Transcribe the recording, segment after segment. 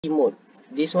mode.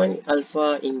 This one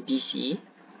alpha in DC,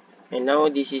 and now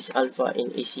this is alpha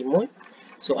in AC mode.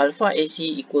 So alpha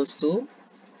AC equals to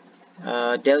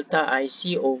delta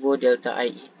IC over delta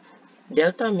IE.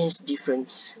 Delta means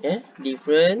difference,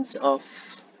 difference of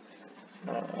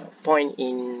point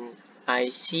in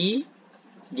IC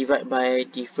divided by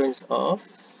difference of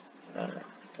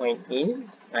point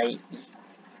in IE.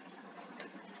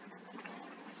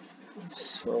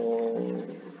 So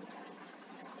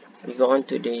we go on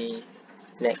to the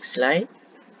next slide.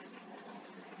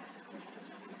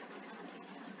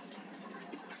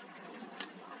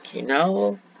 Okay,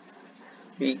 now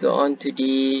we go on to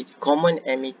the common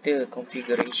emitter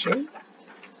configuration.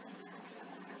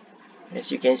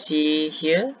 As you can see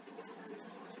here,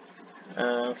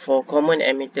 for common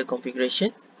emitter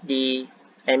configuration, the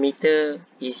emitter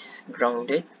is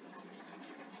grounded.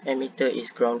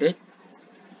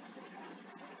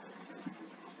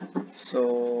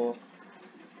 So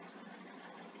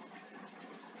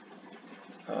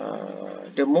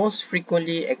the most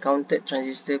frequently encountered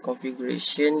transistor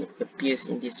configuration appears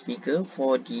in this figure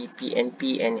for the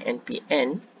PNP and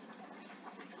NPN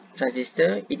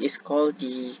transistor. It is called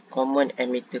the common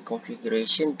emitter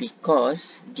configuration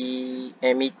because the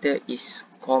emitter is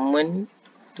common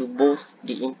to both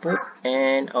the input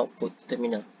and output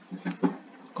terminal.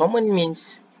 Common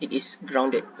means it is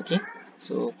grounded, okay?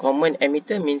 So common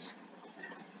emitter means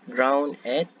ground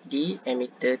at the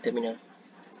emitter terminal.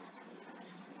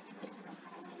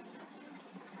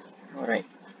 Alright.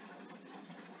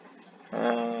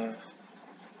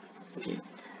 Okay.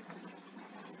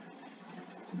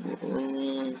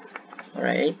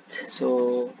 Alright,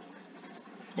 so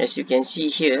as you can see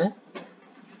here,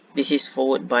 this is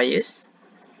forward bias.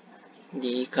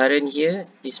 The current here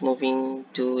is moving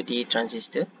to the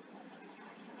transistor,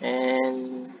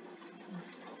 and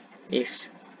if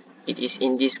it is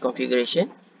in this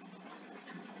configuration,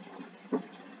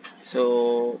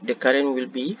 so the current will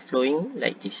be flowing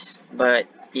like this. But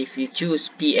if you choose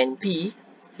PNP,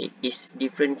 it is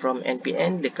different from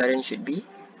NPN. The current should be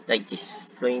like this,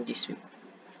 flowing this way.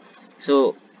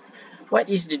 So what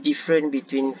is the difference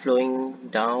between flowing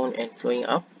down and flowing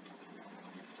up?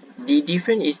 The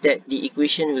difference is that the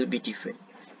equation will be different.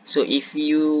 So if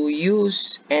you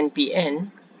use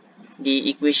NPN,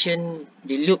 the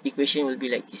loop equation will be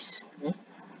like this.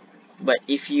 But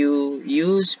if you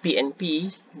use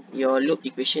PNP, your loop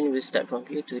equation will start from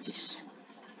here to this.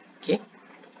 Okay?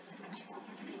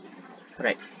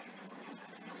 Right.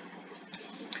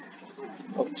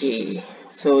 Okay.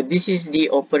 So this is the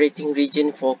operating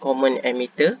region for common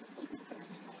emitter.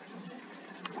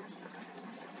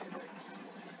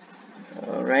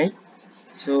 Alright.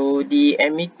 So the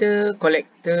emitter,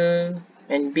 collector,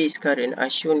 and base current are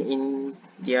shown in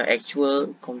their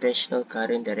actual conventional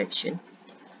current direction.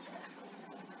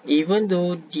 Even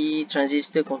though the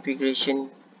transistor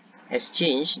configuration has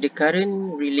changed, the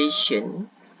current relation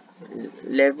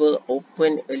level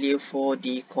opened earlier for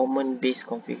the common base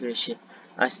configuration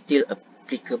are still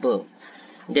applicable.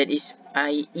 That is,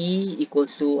 IE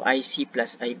equals to IC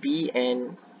plus IB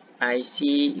and IC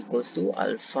equals to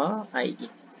alpha IE.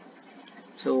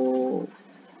 So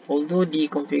although the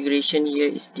configuration here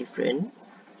is different,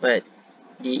 but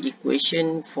the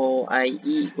equation for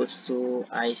IE equals to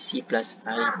IC plus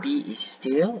IB is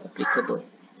still applicable.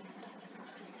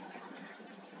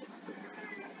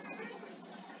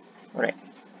 Alright.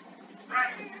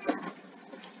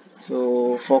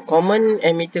 So for common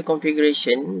emitter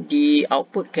configuration, the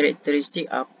output characteristic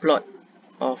are plot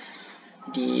of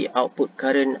the output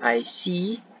current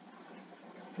IC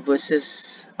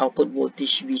versus output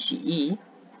voltage VCE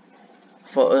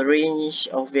for a range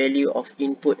of value of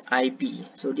input IB.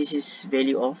 So this is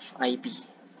value of IB.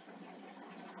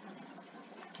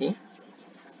 Okay.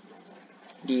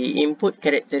 The input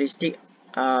characteristic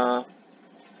are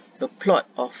a plot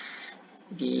of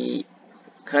the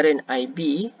current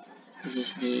IB. This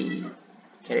is the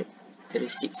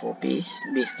characteristic for base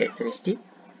characteristic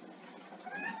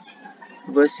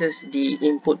versus the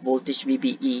input voltage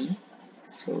VBE.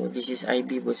 So this is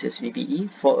IB versus VBE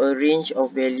for a range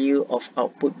of value of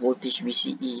output voltage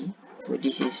VCE. So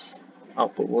this is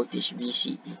output voltage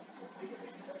VCE.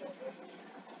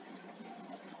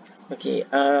 Okay,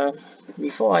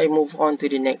 before I move on to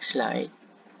the next slide,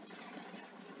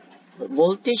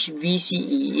 voltage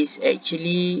VCE is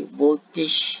actually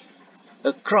voltage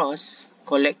across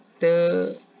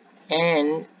collector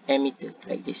and emitter,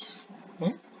 like this.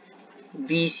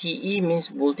 VCE means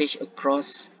voltage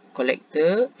across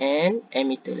collector and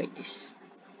emitter, like this.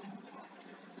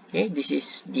 Okay, this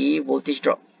is the voltage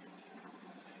drop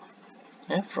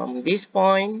from this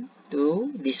point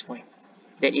to this point.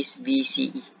 that is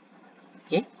VCE.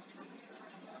 Okay,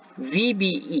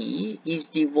 VBE is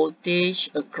the voltage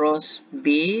across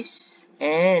base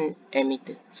and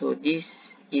emitter. So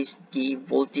this is the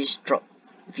voltage drop,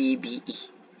 VBE.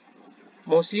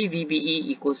 Mostly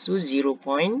VBE equals to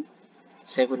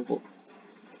 0.7 volt.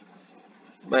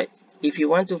 But if you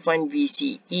want to find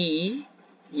VCE,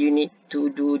 you need to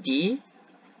do the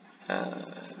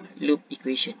loop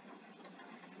equation.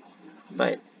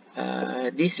 But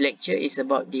this lecture is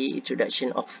about the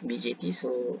introduction of BJT.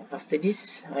 So after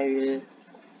this, I will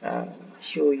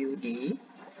show you the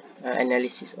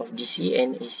analysis of DC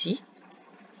and AC.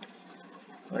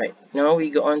 Alright, now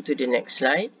we go on to the next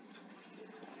slide.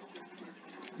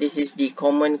 This is the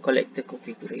common collector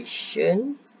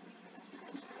configuration.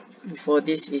 Before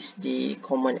this is the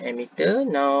common emitter.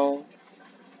 Now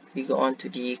we go on to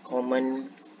the common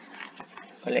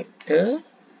collector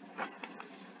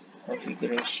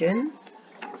configuration.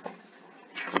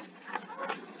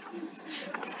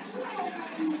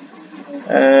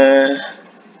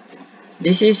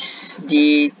 This is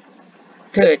the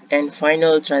third and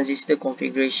final transistor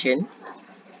configuration,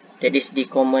 that is the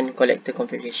common collector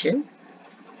configuration.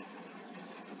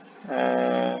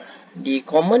 The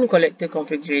common collector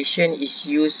configuration is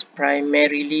used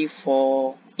primarily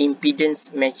for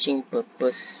impedance matching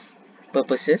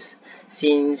purposes,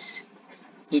 since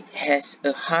it has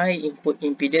a high input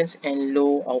impedance and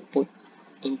low output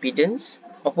impedance,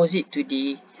 opposite to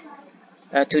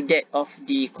that of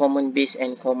the common base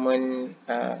and common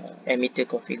emitter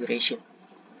configuration.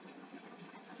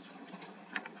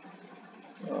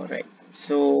 Alright,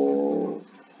 so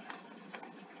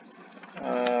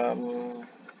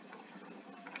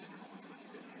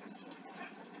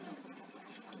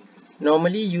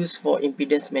normally used for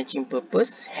impedance matching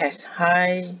purpose, has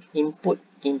high input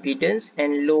impedance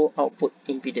and low output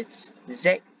impedance.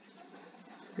 Z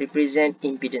represent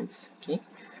impedance. Okay,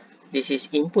 this is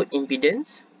input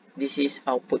impedance, this is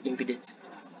output impedance.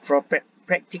 For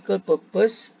practical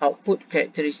purpose, output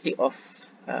characteristic of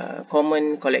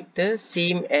common collector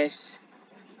same as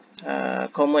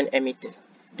common emitter.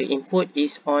 The input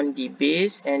is on the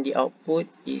base and the output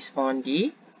is on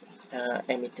the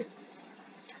emitter.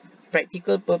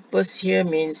 Practical purpose here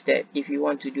means that if you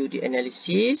want to do the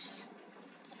analysis,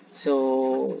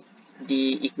 so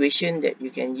the equation that you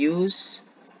can use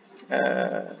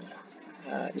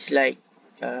is like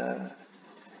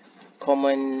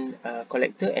common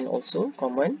collector and also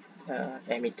common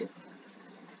emitter.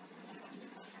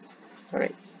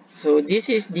 Alright, so this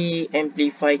is the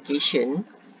amplification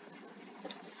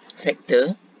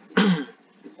factor.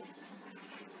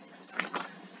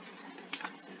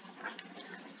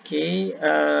 Okay,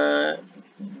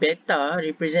 beta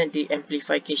represent the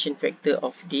amplification factor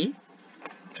of the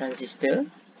transistor.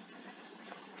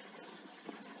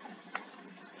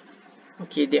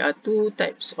 Okay, there are two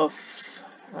types of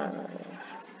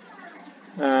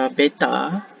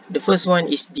beta. The first one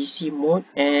is DC mode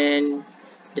and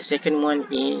the second one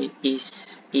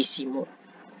is AC mode.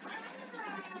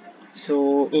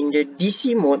 So in the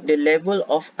DC mode, the level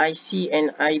of IC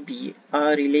and IB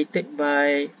are related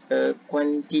by a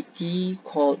quantity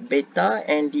called beta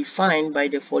and defined by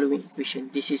the following equation.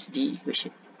 This is the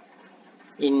equation.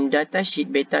 In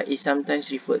datasheet, beta is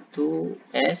sometimes referred to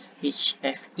as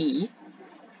HFE.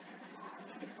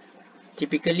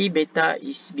 Typically, beta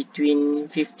is between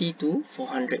 50 to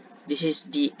 400. This is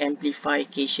the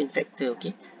amplification factor,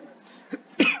 okay?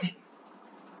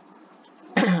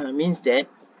 Means that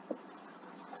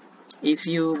if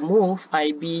you move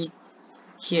IB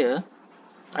here,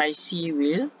 IC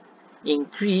will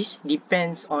increase,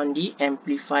 depends on the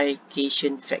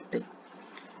amplification factor.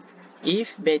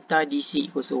 If beta DC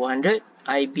equals to 100,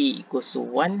 IB equals to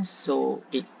 1, so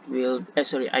it will,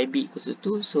 IB equals to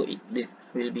 2, so it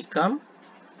will become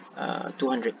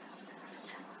 200.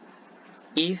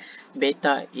 If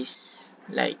beta is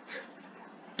like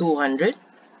 200,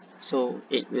 so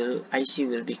IC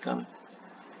will become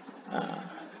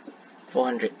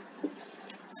 400.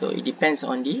 So it depends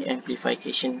on the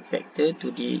amplification factor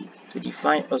to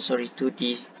find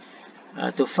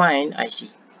IC.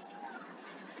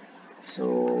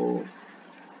 So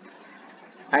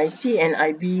IC and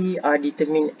IB are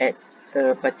determined at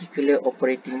a particular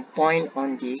operating point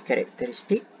on the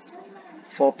characteristic.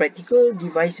 For practical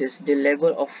devices, the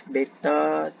level of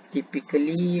beta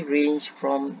typically range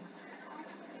from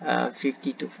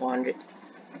 50 to 400,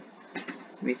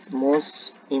 with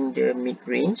most in the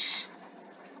mid-range.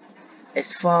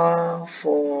 As for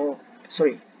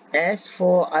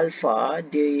alpha,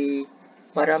 the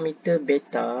parameter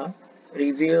beta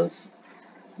reveals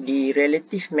the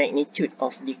relative magnitude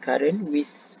of the current with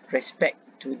respect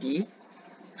to the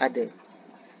other.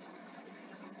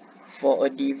 For a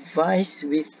device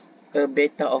with a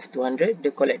beta of 200,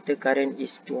 the collector current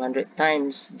is 200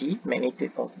 times the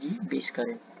magnitude of the base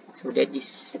current. So that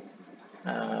is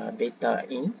beta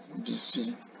in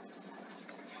DC.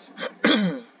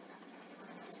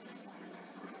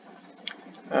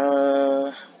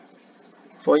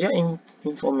 For your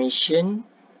information,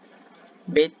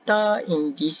 beta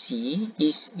in DC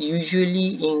is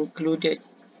usually included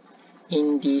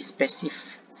in the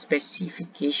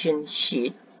specification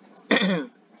sheet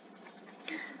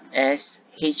as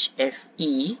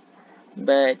HFE,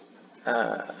 but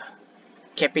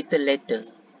capital letter.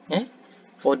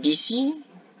 For DC,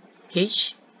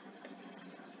 H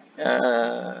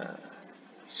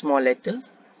small letter,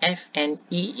 F and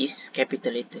E is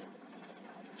capital letter.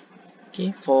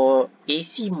 Okay, for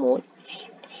AC mode,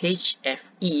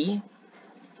 HFE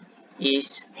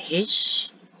is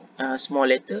H small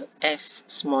letter, F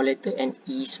small letter, and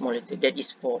E small letter. That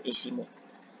is for AC mode.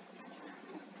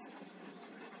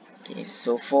 Okay,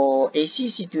 so for AC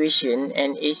situation,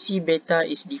 an AC beta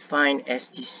is defined as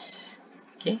this.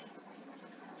 Okay,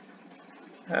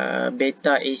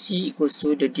 beta AC equals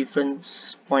to the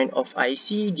difference point of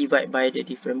IC divided by the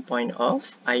different point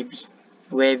of IB,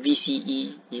 where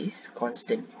VCE is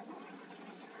constant.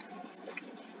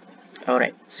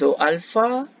 Alright, so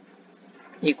alpha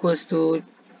equals to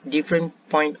different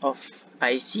point of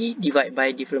IC divided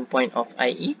by different point of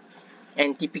IE,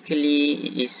 and typically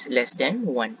it is less than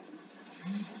 1.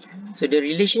 So the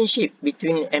relationship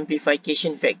between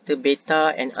amplification factor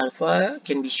beta and alpha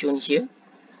can be shown here.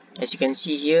 As you can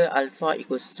see here, alpha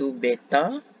equals to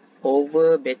beta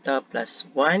over beta plus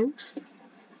 1,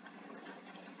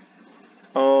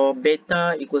 or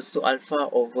beta equals to alpha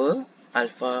over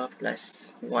alpha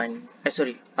plus 1,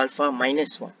 alpha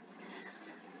minus 1.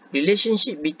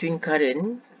 Relationship between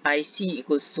current IC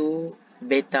equals to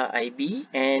beta IB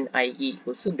and IE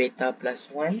equals to beta plus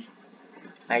 1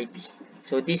 IB.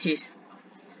 So this is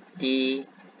the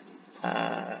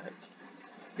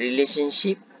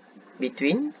relationship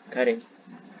between current.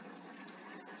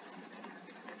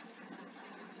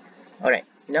 Alright,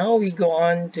 now we go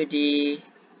on to the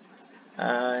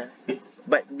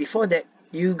but before that,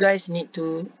 you guys need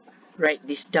to write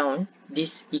this down.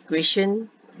 This equation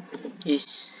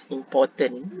is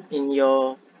important in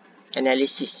your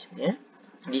analysis,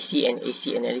 DC and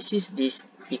AC analysis. This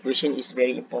equation is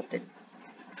very important,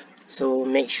 so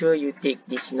make sure you take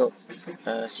this note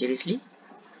seriously.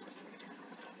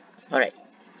 Alright,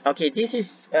 okay, this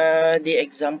is the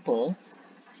example.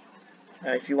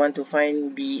 If you want to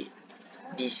find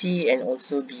BDC and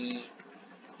also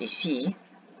BAC,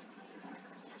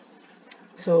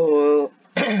 so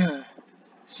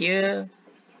here,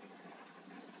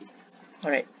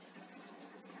 alright,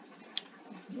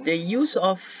 the use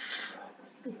of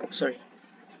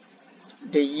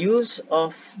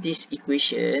this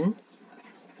equation,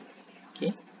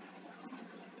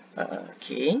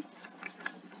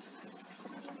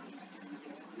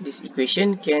 this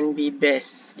equation can be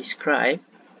best described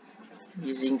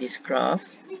using this graph.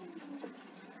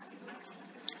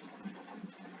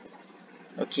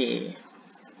 Okay,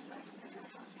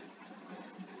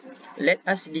 let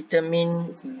us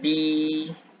determine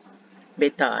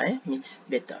beta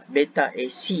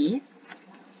AC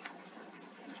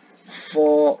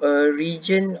for a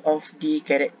region of the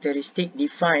characteristic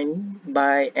defined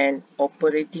by an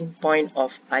operating point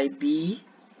of IB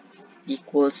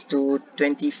equals to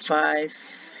 25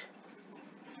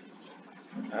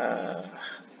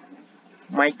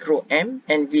 microamp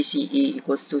and VCE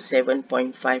equals to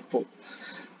 7.5 volt.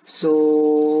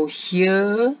 So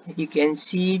here you can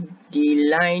see the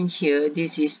line here.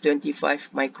 This is 25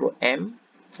 microamp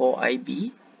for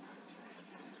IB,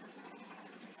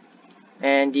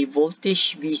 and the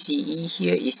voltage VCE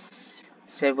here is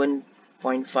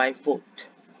 7.5 volt.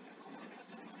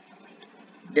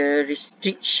 The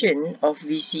restriction of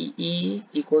VCE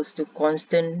equals to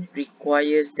constant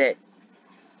requires that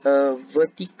a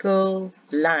vertical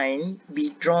line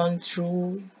be drawn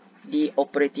through the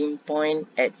operating point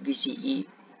at VCE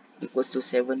equals to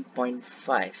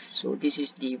 7.5. So this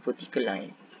is the vertical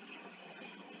line.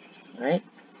 Right?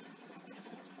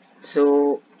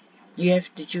 So you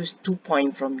have to choose 2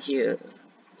 points from here.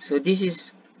 So this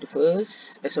is the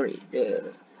first,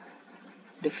 the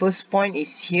first point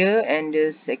is here and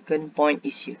the second point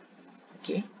is here.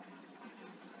 Okay.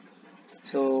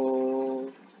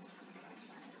 So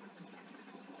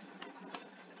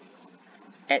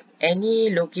at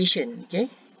any location,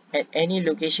 at any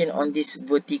location on this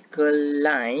vertical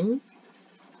line,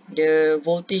 the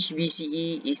voltage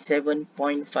VCE is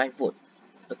 7.5 volt,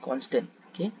 a constant.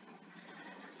 Okay.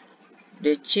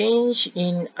 The change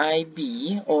in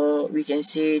IB, or we can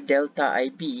say delta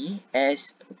IB,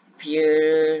 as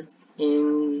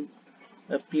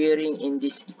appearing in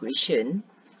this equation,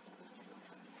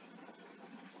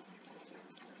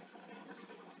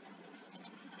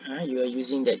 you are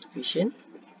using that equation,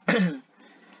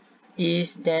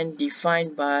 is then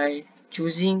defined by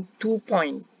choosing 2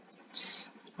 points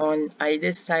on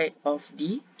either side of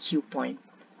the Q point.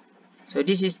 So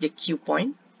this is the Q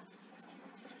point.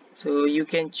 So you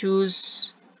can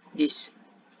choose this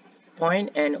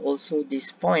point and also this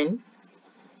point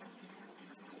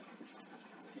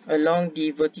along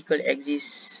the vertical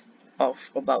axis of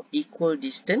about equal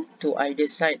distance to either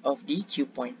side of the Q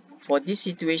point. For this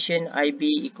situation, IB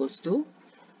equals to,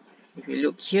 if you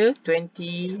look here,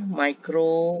 20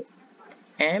 microamp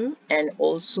and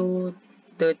also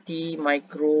 30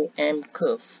 microamp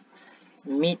curve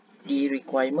meet the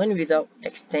requirement without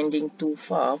extending too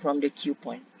far from the Q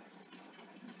point.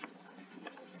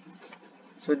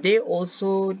 So they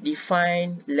also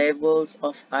define levels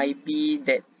of IB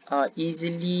that are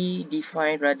easily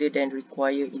defined rather than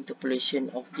require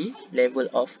interpolation of the level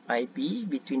of IB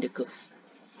between the curves.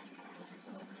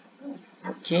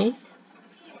 Okay.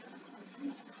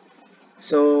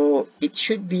 So it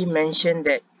should be mentioned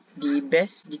that the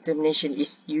best determination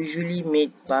is usually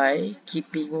made by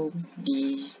keeping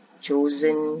the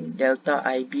chosen delta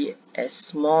IB as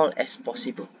small as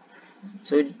possible.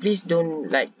 So please don't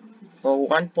like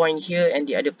one point here and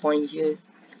the other point here.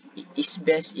 It is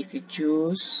best if you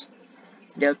choose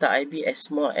delta IB as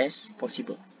small as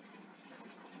possible.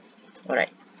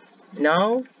 Alright,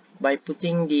 now by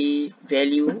putting the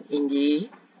value in the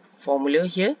formula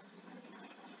here,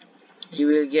 you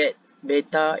will get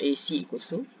beta AC equals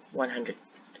to 100.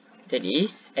 That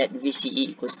is at VCE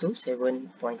equals to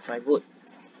 7.5 volt.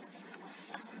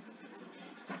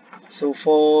 So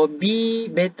for B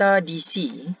beta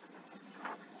DC,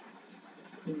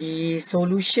 the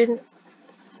solution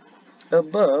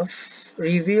above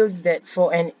reveals that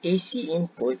for an AC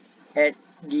input at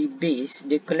the base,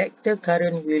 the collector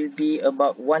current will be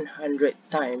about 100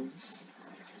 times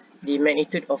the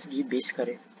magnitude of the base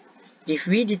current. If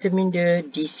we determine the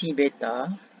DC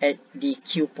beta at the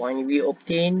Q point, we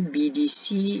obtain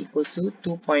BDC equals to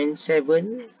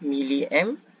 2.7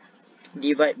 milliamp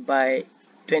divided by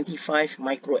 25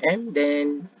 microamp,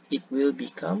 then it will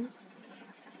become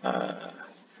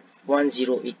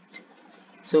 108.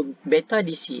 So beta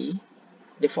DC,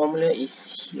 the formula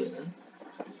is here,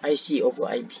 IC over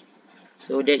IB.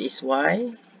 So that is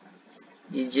why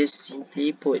you just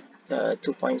simply put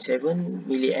 2.7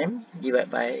 milliamp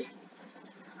divided by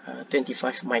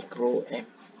 25 microamp.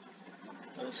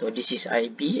 So this is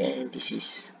IB and this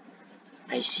is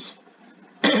IC.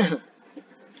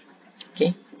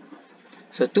 Okay,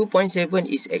 so 2.7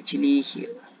 is actually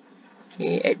here.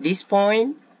 Okay, at this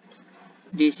point,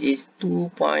 this is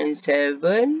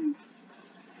 2.7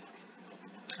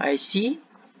 IC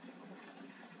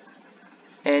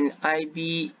and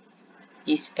IB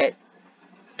is at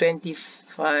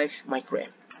 25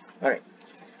 microamp. Alright,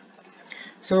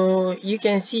 so you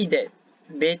can see that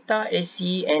beta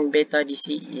AC and beta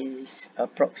DC is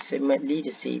approximately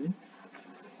the same.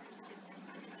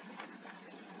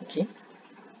 Okay.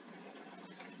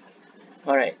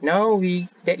 Alright, now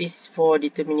that is for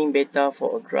determining beta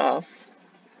for a graph.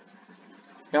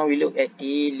 Now we look at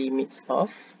the limits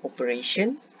of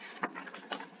operation.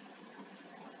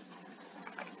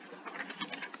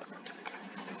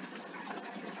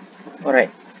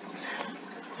 Alright,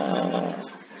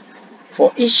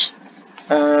 for each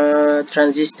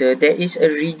transistor, there is a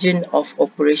region of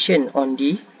operation on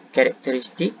the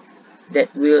characteristic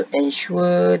that will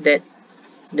ensure that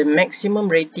the maximum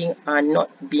rating are not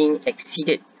being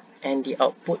exceeded and the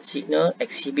output signal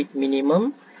exhibit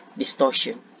minimum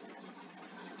distortion.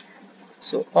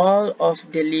 So all of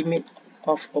the limit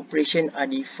of operation are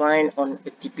defined on a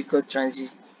typical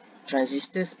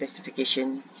transistor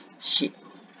specification sheet.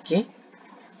 Okay.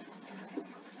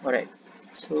 Alright.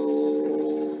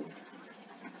 So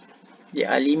there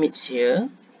are limits here.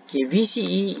 Okay,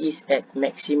 VCE is at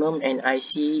maximum and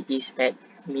IC is at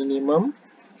minimum,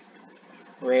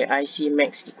 where IC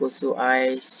max equals to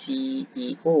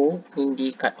ICEO in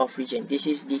the cutoff region. This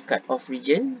is the cutoff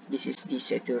region, this is the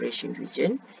saturation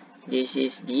region, this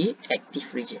is the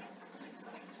active region.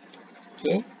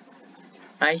 Okay,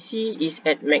 IC is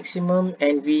at maximum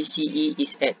and VCE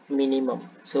is at minimum.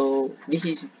 So this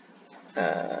is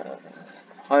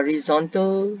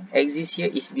horizontal axis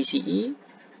here is VCE,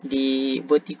 the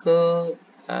vertical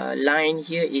line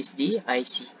here is the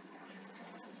IC.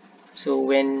 So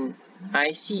when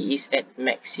IC is at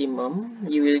maximum,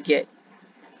 you will get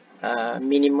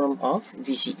minimum of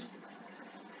VCE.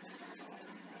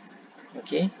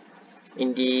 Okay,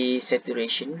 in the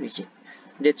saturation region.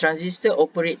 The transistor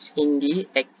operates in the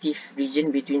active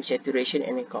region between saturation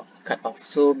and cutoff.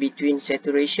 So between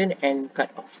saturation and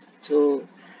cutoff. So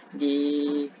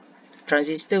the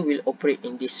transistor will operate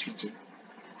in this region.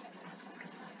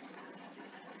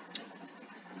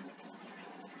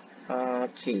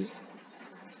 Okay.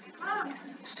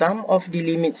 Some of the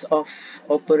limits of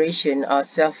operation are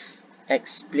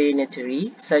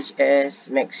self-explanatory, such as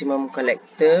maximum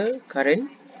collector current,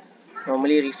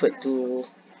 normally referred to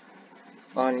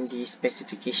on the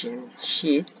specification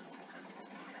sheet,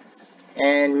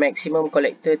 and maximum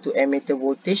collector to emitter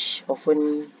voltage,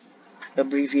 often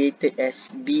abbreviated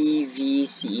as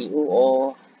BVCEO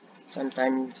or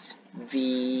sometimes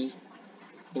V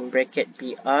in bracket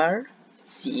PR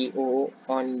CEO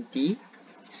on the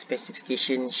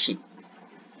specification sheet.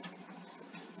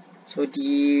 So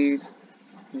the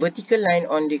vertical line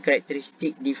on the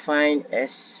characteristic defined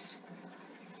as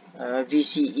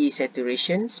VCE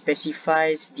saturation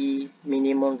specifies the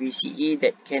minimum VCE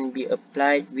that can be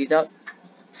applied without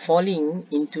falling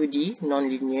into the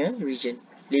nonlinear region,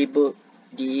 labeled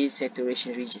the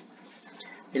saturation region.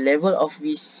 The level of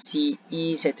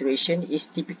VCE saturation is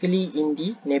typically in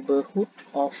the neighborhood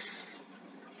of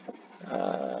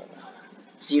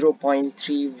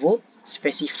 0.3 volt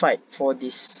specified for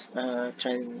this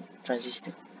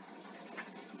transistor.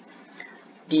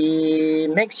 The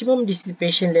maximum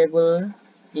dissipation level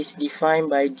is defined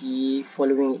by the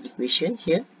following equation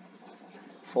here.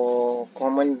 For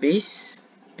common base,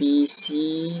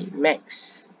 PC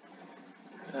max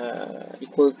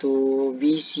equal to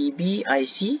VCB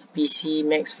IC, PC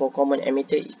max for common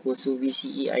emitter equals to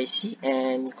VCE IC,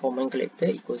 and common collector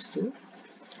equals to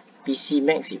PC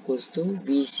max equals to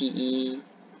VCE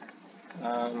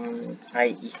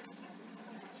IE.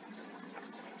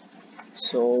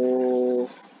 So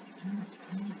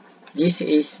this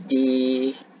is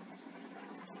the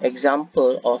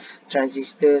example of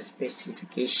transistor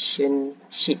specification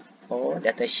sheet or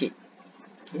data sheet,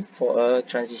 okay, for a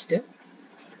transistor.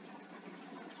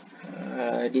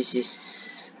 This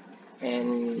is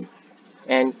an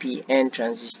NPN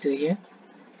transistor here.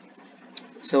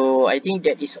 So I think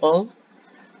that is all.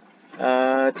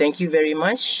 Thank you very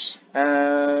much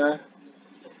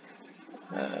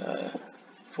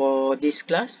for this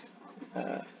class.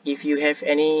 If you have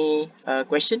any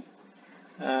question,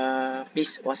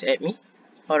 please WhatsApp me.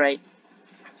 Alright.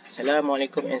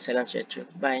 Assalamualaikum and salam sejahtera.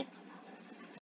 Bye.